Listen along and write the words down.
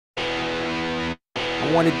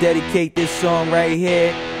I want to dedicate this song right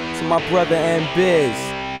here to my brother N Bizz.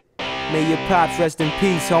 May your pops rest in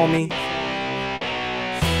peace, homie.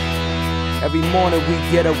 Every morning we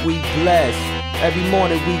get up, we bless. Every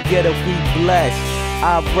morning we get up, we bless.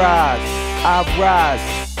 I rise.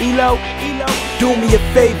 Elo, do me a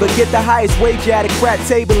favor, get the highest wage at a crap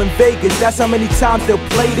table in Vegas. That's how many times they'll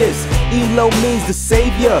play this. Elo means the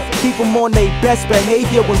savior. Keep them on their best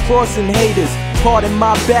behavior when crossing haters. Pardon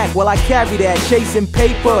my back while I carry that, chasing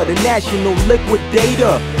paper, the national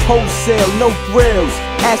liquidator. Wholesale, no thrills.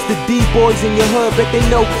 Ask the D-boys in your hood, bet they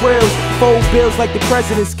know krills. Fold bills like the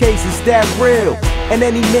president's case, is that real? And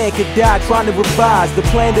any man could die trying to revise the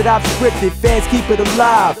plan that I've scripted, fans keep it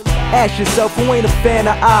alive. Ask yourself who ain't a fan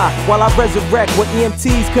of I, while I resurrect what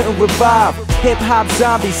EMTs couldn't revive. Hip-hop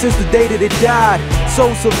zombie since the day that it died.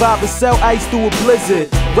 Soul survivors sell ice through a blizzard.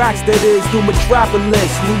 Rocks that is through Metropolis,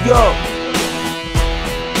 New York.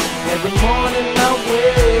 Every morning I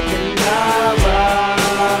wake and I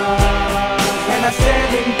rise, and I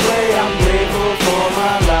stand and pray, I'm grateful for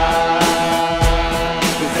my life.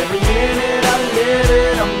 'Cause every minute I live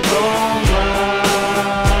it, I'm gon'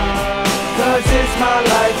 grind. 'Cause it's my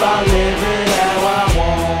life, I live it how I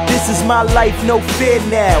want. This is my life, no fear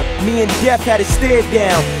now. Me and death had to stare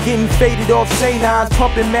down. Getting faded off Saint-Nines,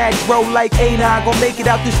 pumping mad bro like A9. Gon' make it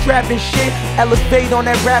out this trapping shit. Elevate on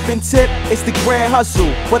that rapping tip. It's the grand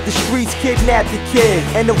hustle, but the streets kidnapped the kid.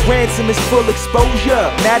 And the ransom is full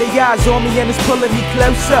exposure. Now the eyes on me and it's pulling me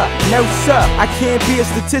closer. No sir, I can't be a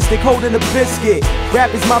statistic holding a biscuit.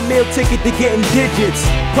 Rap is my meal ticket to getting digits.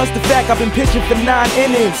 Plus the fact I've been pitching for 9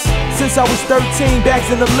 innings since I was 13, bags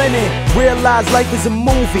in the linen. Realize life is a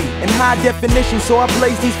movie in high definition, so I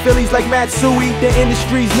blaze these Phillies like Matsui. The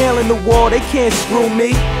industry's nailing the wall, they can't screw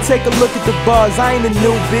me. Take a look at the buzz, I ain't a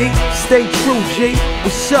newbie. Stay true, G.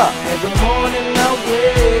 What's up? Every morning I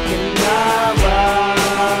wake and I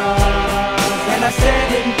rise, and I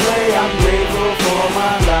stand and pray, I'm grateful for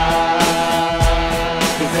my life.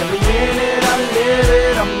 'Cause every minute I live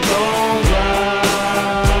it, I'm gon'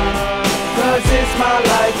 grind. 'Cause it's my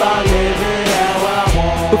life, I live it how I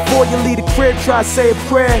want. Before you leave the crib, try to say a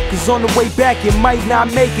prayer, 'cause on the way back you might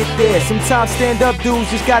not make it there. Sometimes stand-up dudes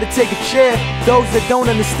just gotta take a chair. Those that don't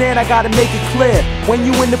understand, I gotta make it clear. When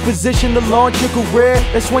you in the position to launch your career,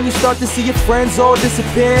 that's when you start to see your friends all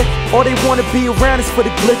disappear. All they wanna be around is for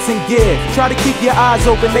the glitz and gear. Try to keep your eyes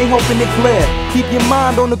open, they hoping it clear. Keep your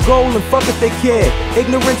mind on the goal and fuck if they care.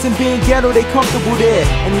 Ignorance and being ghetto, they comfortable there.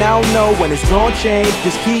 And I don't know when it's gonna change.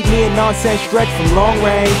 Just keep me in nonsense stretch from long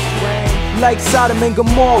range. Like Sodom and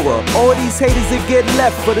Gomorrah, all these haters that get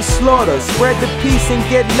left for the slaughter. Spread the peace and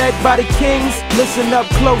get led by the kings. Listen up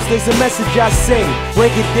close, there's a message I sing.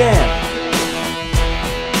 Break it down.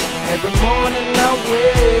 Every morning I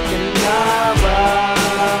wake and I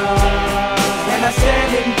rise, and I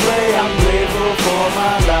stand and pray, I'm grateful for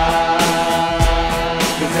my life.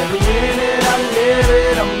 'Cause every minute I live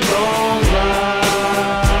it, I'm gon' grind.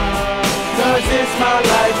 'Cause it's my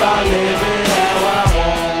life, I live it.